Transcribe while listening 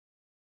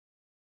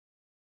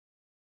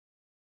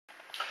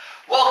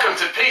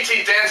to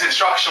PT Dan's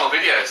instructional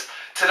videos.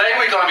 Today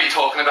we're going to be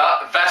talking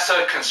about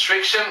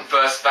vasoconstriction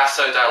versus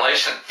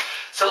vasodilation.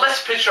 So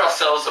let's picture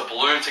ourselves a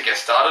balloon to get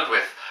started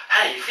with.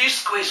 Hey, if you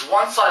squeeze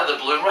one side of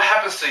the balloon, what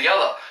happens to the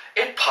other?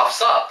 It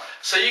puffs up.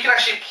 So you can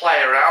actually play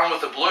around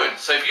with the balloon.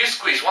 So if you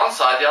squeeze one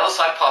side, the other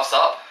side puffs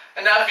up.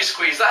 And now if you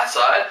squeeze that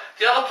side,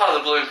 the other part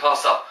of the balloon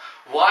puffs up.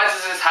 Why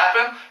does this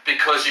happen?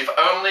 Because you've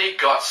only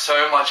got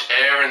so much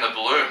air in the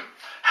balloon.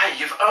 Hey,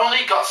 you've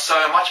only got so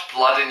much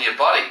blood in your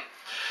body.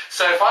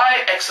 So if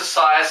I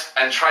exercise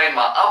and train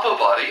my upper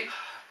body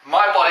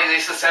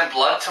needs to send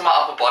blood to my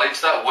upper body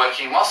to that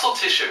working muscle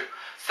tissue.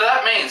 So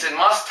that means it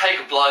must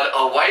take blood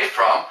away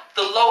from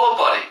the lower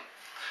body.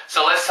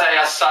 So let's say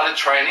I started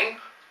training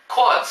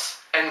quads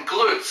and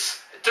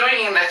glutes,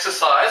 doing an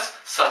exercise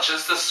such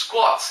as the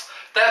squats.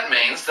 That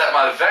means that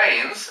my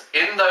veins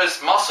in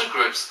those muscle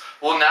groups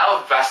will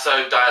now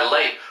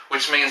vasodilate,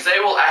 which means they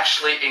will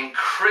actually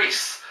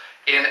increase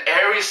in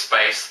area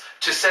space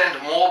to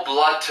send more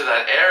blood to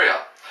that area.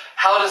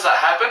 How does that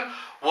happen?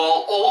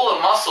 Well, all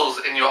the muscles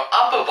in your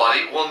upper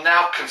body will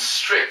now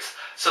constrict.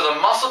 So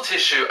the muscle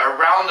tissue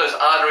around those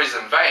arteries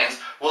and veins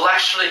will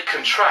actually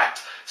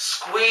contract,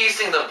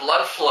 squeezing the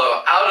blood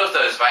flow out of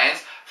those veins,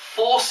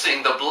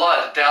 forcing the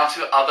blood down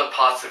to other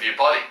parts of your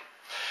body.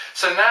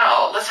 So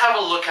now let's have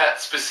a look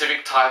at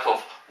specific type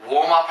of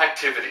warm-up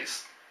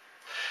activities.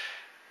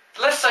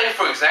 Let's say,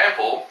 for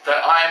example,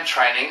 that I am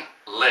training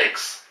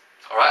legs.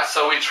 Alright,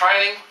 so we're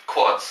training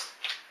quads.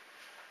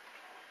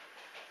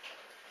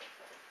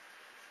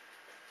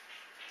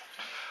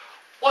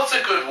 What's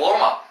a good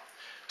warm-up?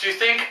 Do you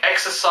think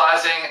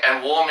exercising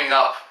and warming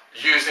up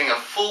using a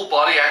full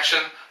body action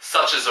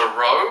such as a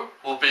row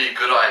will be a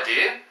good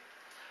idea?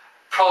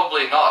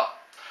 Probably not.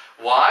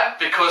 Why?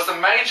 Because the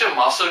major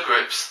muscle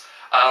groups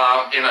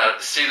in a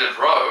seated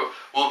row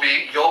will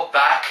be your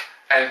back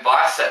and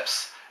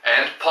biceps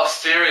and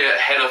posterior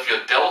head of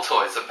your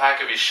deltoids, the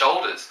back of your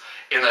shoulders,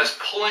 in those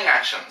pulling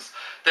actions.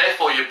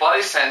 Therefore, your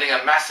body's sending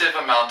a massive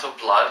amount of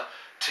blood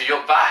to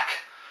your back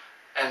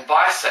and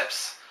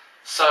biceps.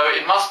 So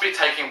it must be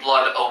taking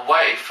blood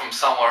away from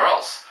somewhere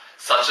else,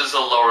 such as the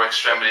lower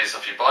extremities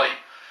of your body.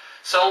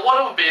 So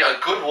what would be a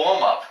good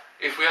warm-up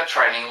if we are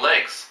training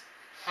legs?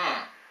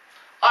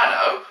 I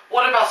know.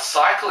 What about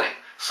cycling?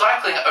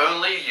 Cycling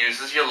only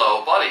uses your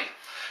lower body.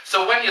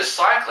 So when you're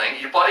cycling,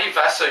 your body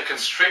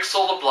vasoconstricts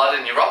all the blood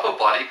in your upper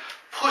body,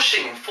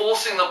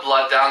 forcing the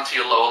blood down to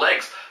your lower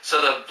legs.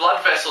 So the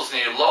blood vessels in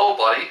your lower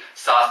body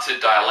start to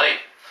dilate.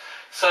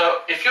 So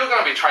if you're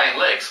going to be training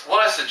legs,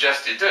 what I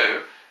suggest you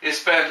do is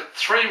spend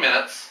 3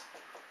 minutes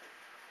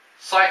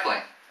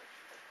cycling.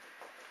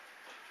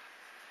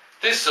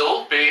 This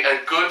will be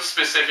a good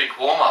specific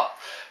warm-up.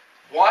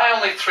 Why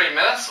only 3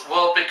 minutes?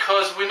 Well,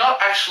 because we're not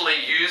actually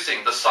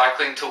using the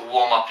cycling to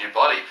warm up your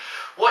body.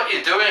 What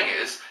you're doing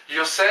is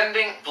you're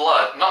sending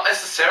blood, not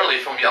necessarily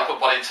from your upper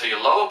body to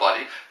your lower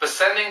body, but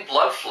sending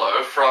blood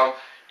flow from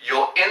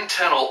your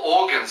internal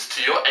organs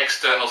to your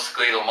external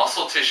skeletal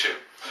muscle tissue.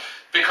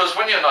 Because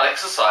when you're not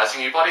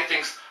exercising, your body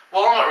thinks,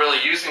 well, I'm not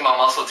really using my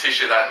muscle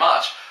tissue that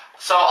much,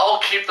 so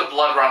I'll keep the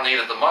blood where I need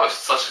it the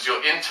most, such as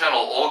your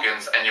internal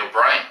organs and your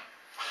brain.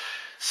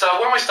 So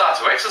when we start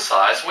to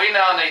exercise, we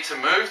now need to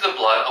move the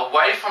blood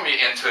away from your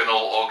internal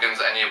organs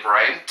and your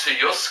brain to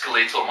your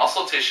skeletal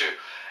muscle tissue.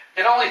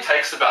 It only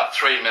takes about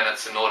 3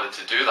 minutes in order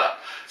to do that.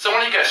 So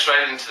when you go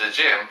straight into the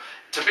gym,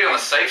 to be on the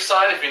safe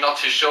side, if you're not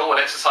too sure what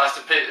exercise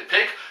to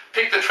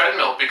pick the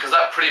treadmill, because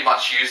that pretty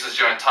much uses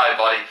your entire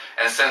body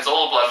and sends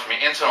all the blood from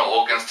your internal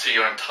organs to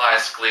your entire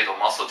skeletal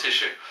muscle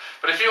tissue.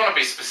 But if you want to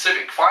be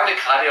specific, find a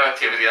cardio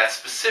activity that's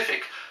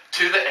specific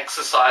to the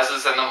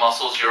exercises and the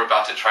muscles you're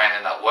about to train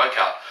in that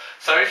workout.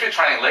 So if you're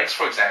training legs,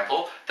 for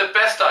example, the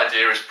best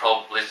idea is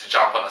probably to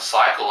jump on a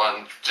cycle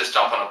and just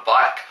jump on a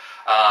bike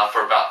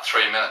for about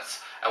 3 minutes.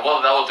 And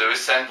what that will do is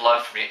send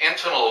blood from your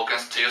internal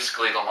organs to your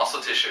skeletal muscle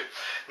tissue.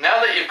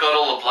 Now that you've got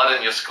all the blood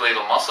in your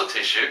skeletal muscle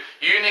tissue,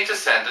 you need to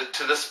send it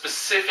to the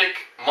specific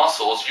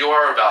muscles you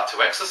are about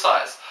to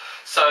exercise.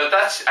 So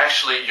that's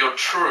actually your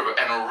true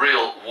and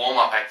real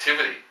warm-up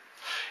activity.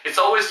 It's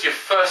always your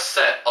first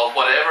set of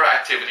whatever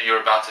activity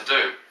you're about to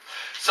do.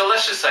 So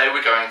let's just say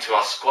we're going to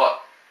our squat.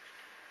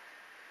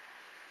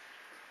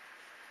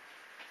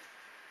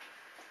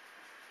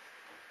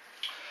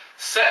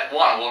 Set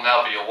 1 will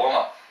now be your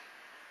warm-up.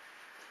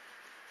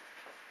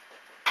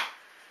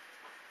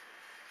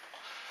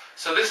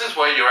 So this is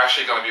where you're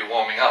actually going to be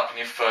warming up in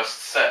your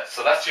first set.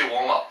 So that's your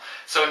warm-up.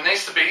 So it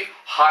needs to be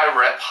high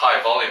rep,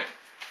 high volume.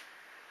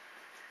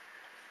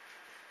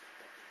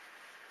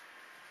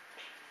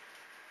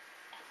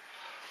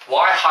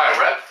 Why high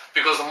rep?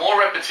 Because the more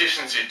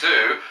repetitions you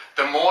do,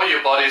 the more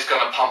your body is going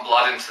to pump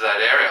blood into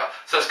that area.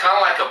 So it's kind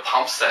of like a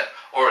pump set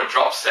or a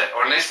drop set,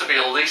 or it needs to be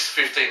at least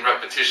 15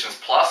 repetitions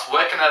plus,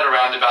 working at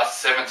around about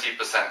 70%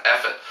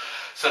 effort.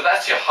 So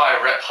that's your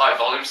high rep, high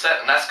volume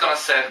set, and that's going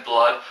to send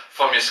blood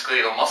from your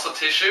skeletal muscle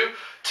tissue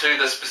to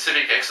the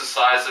specific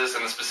exercises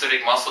and the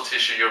specific muscle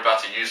tissue you're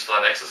about to use for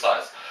that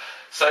exercise.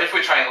 So if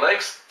we train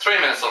legs, 3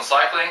 minutes on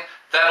cycling,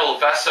 that'll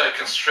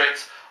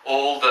vasoconstrict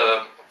all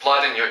the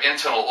blood in your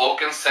internal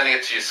organs, sending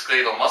it to your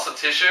skeletal muscle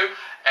tissue.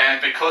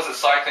 And because it's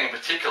cycling in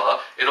particular,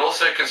 it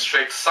also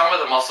constricts some of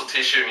the muscle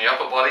tissue in your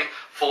upper body,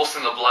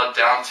 forcing the blood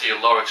down to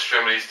your lower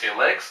extremities, to your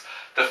legs.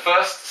 The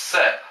first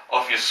set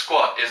of your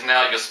squat is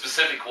now your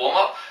specific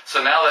warm-up.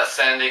 So now that's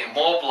sending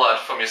more blood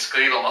from your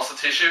skeletal muscle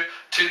tissue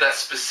to that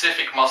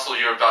specific muscle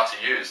you're about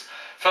to use.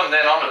 From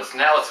then onwards,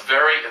 now it's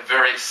very,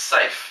 very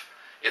safe.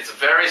 It's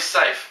very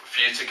safe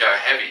for you to go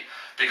heavy,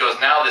 because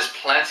now there's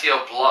plenty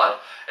of blood,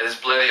 there's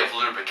plenty of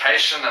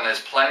lubrication, and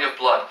there's plenty of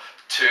blood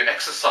to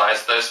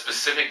exercise those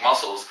specific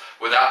muscles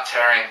without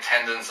tearing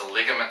tendons and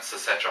ligaments,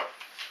 etc.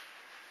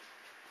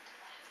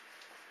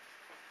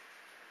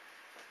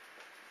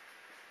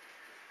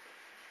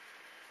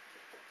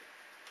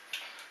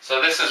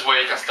 So this is where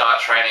you can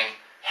start training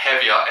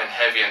heavier and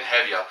heavier and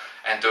heavier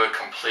and do it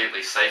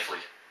completely safely.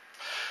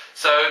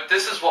 So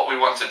this is what we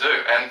want to do,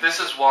 and this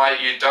is why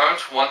you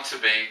don't want to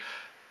be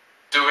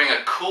doing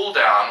a cool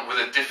down with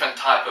a different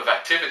type of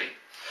activity.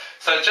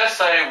 So just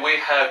say we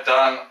have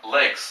done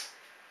legs.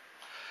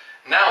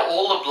 Now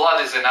all the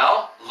blood is in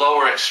our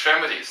lower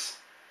extremities.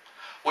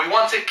 We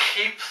want to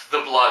keep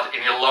the blood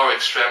in your lower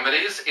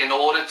extremities in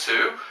order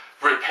to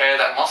repair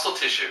that muscle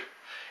tissue.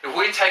 If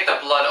we take the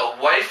blood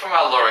away from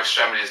our lower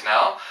extremities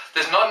now,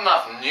 there's not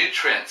enough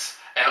nutrients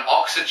and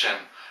oxygen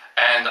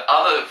and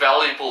other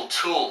valuable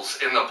tools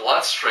in the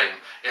bloodstream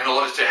in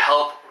order to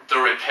help the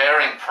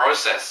repairing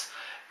process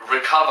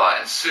recover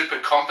and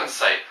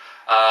supercompensate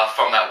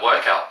from that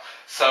workout.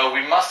 So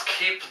we must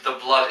keep the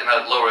blood in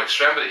our lower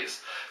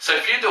extremities. So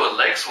if you do a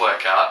legs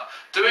workout,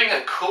 doing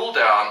a cool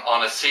down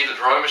on a seated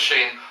row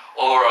machine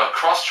or a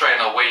cross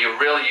trainer where you're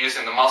really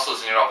using the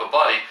muscles in your upper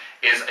body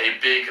is a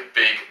big,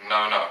 big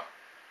no-no.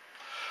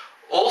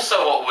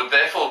 Also, what would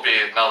therefore be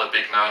another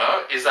big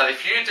no-no is that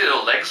if you did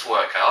a legs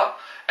workout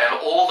and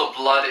all the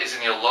blood is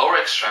in your lower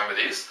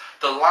extremities,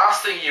 the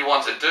last thing you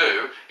want to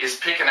do is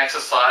pick an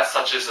exercise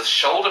such as a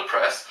shoulder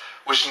press,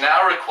 which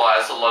now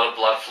requires a lot of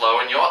blood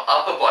flow in your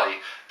upper body,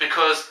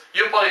 because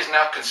your body's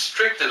now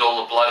constricted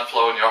all the blood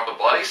flow in your upper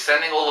body,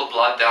 sending all the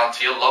blood down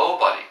to your lower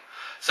body.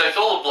 So if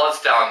all the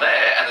blood's down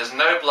there and there's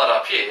no blood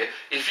up here,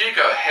 if you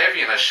go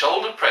heavy in a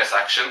shoulder press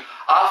action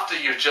after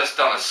you've just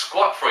done a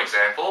squat, for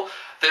example,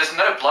 there's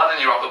no blood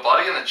in your upper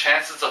body, and the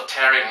chances of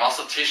tearing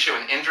muscle tissue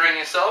and injuring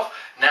yourself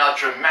now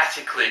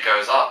dramatically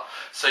goes up.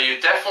 So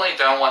you definitely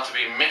don't want to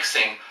be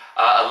mixing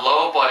a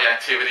lower body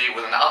activity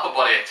with an upper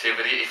body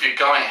activity if you're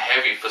going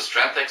heavy for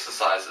strength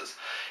exercises.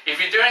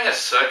 If you're doing a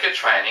circuit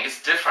training,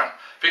 it's different,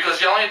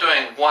 because you're only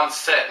doing one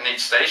set in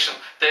each station.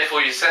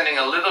 Therefore, you're sending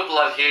a little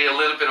blood here, a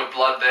little bit of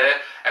blood there,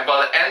 and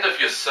by the end of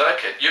your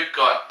circuit, you've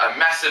got a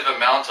massive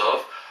amount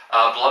of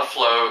blood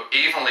flow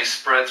evenly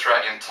spread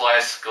throughout your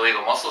entire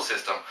skeletal muscle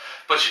system.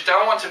 But you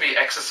don't want to be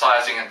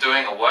exercising and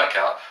doing a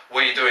workout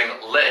where you're doing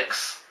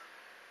legs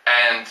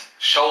and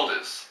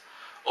shoulders,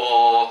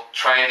 or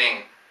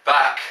training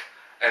back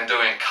and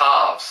doing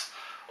calves,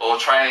 or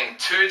training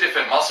two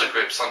different muscle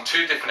groups on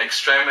two different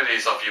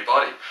extremities of your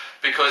body,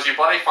 because your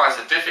body finds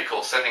it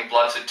difficult sending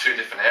blood to two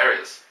different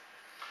areas.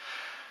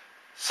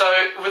 So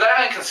with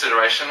that in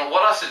consideration,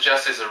 what I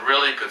suggest is a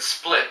really good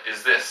split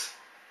is this.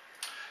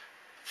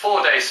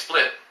 4-day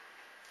split.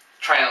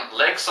 Train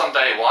legs on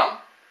day 1,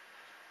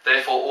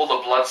 therefore all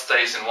the blood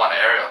stays in one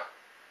area.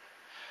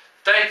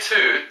 Day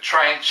 2,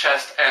 train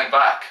chest and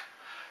back.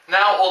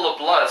 Now all the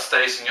blood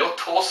stays in your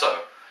torso.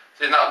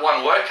 In that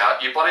one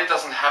workout, your body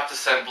doesn't have to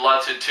send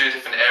blood to two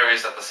different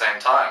areas at the same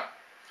time.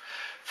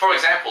 For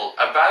example,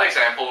 a bad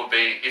example would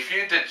be if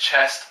you did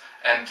chest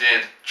and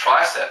did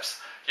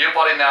triceps, your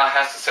body now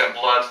has to send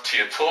blood to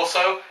your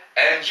torso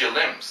and your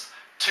limbs,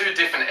 two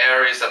different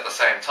areas at the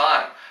same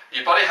time.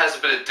 Your body has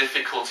a bit of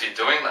difficulty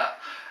doing that,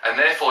 and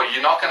therefore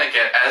you're not going to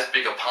get as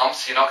big a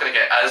pumps, you're not going to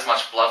get as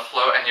much blood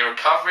flow, and your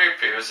recovery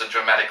periods are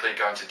dramatically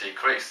going to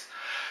decrease.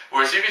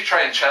 Whereas if you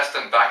train chest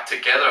and back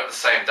together at the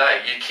same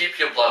day, you keep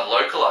your blood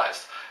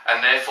localized,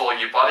 and therefore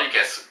your body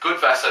gets good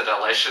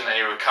vasodilation and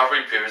your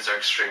recovery periods are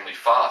extremely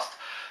fast.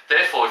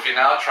 Therefore, if you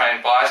now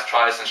train bis,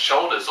 tris and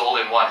shoulders all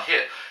in one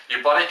hit,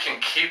 your body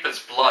can keep its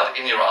blood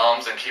in your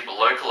arms and keep it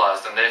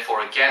localized, and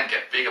therefore again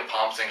get bigger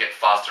pumps and get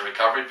faster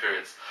recovery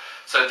periods.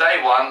 So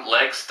day 1,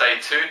 legs, day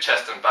 2,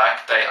 chest and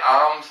back,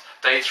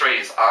 day 3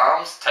 is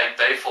arms, take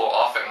day 4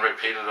 off and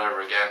repeat it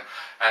over again.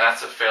 And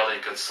that's a fairly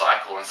good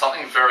cycle and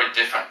something very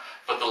different,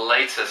 but the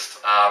latest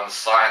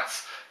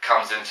science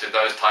comes into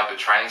those type of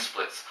training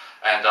splits.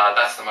 And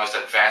that's the most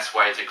advanced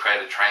way to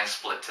create a training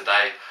split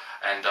today.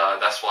 And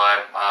that's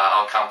why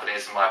our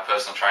companies and my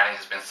personal training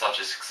has been such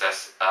a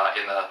success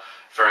in the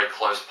very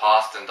close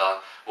past, and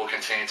will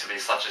continue to be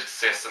such a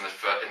success in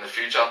the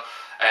future.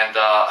 And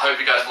I hope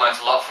you guys learned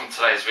a lot from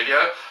today's video.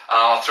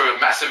 I threw a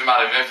massive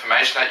amount of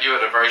information at you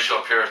at a very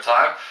short period of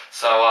time.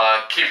 So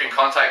keep in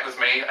contact with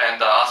me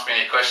and ask me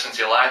any questions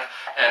you like.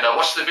 And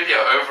watch the video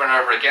over and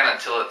over again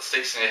until it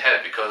sticks in your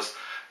head, because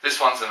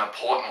this one's an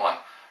important one.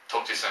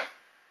 Talk to you soon.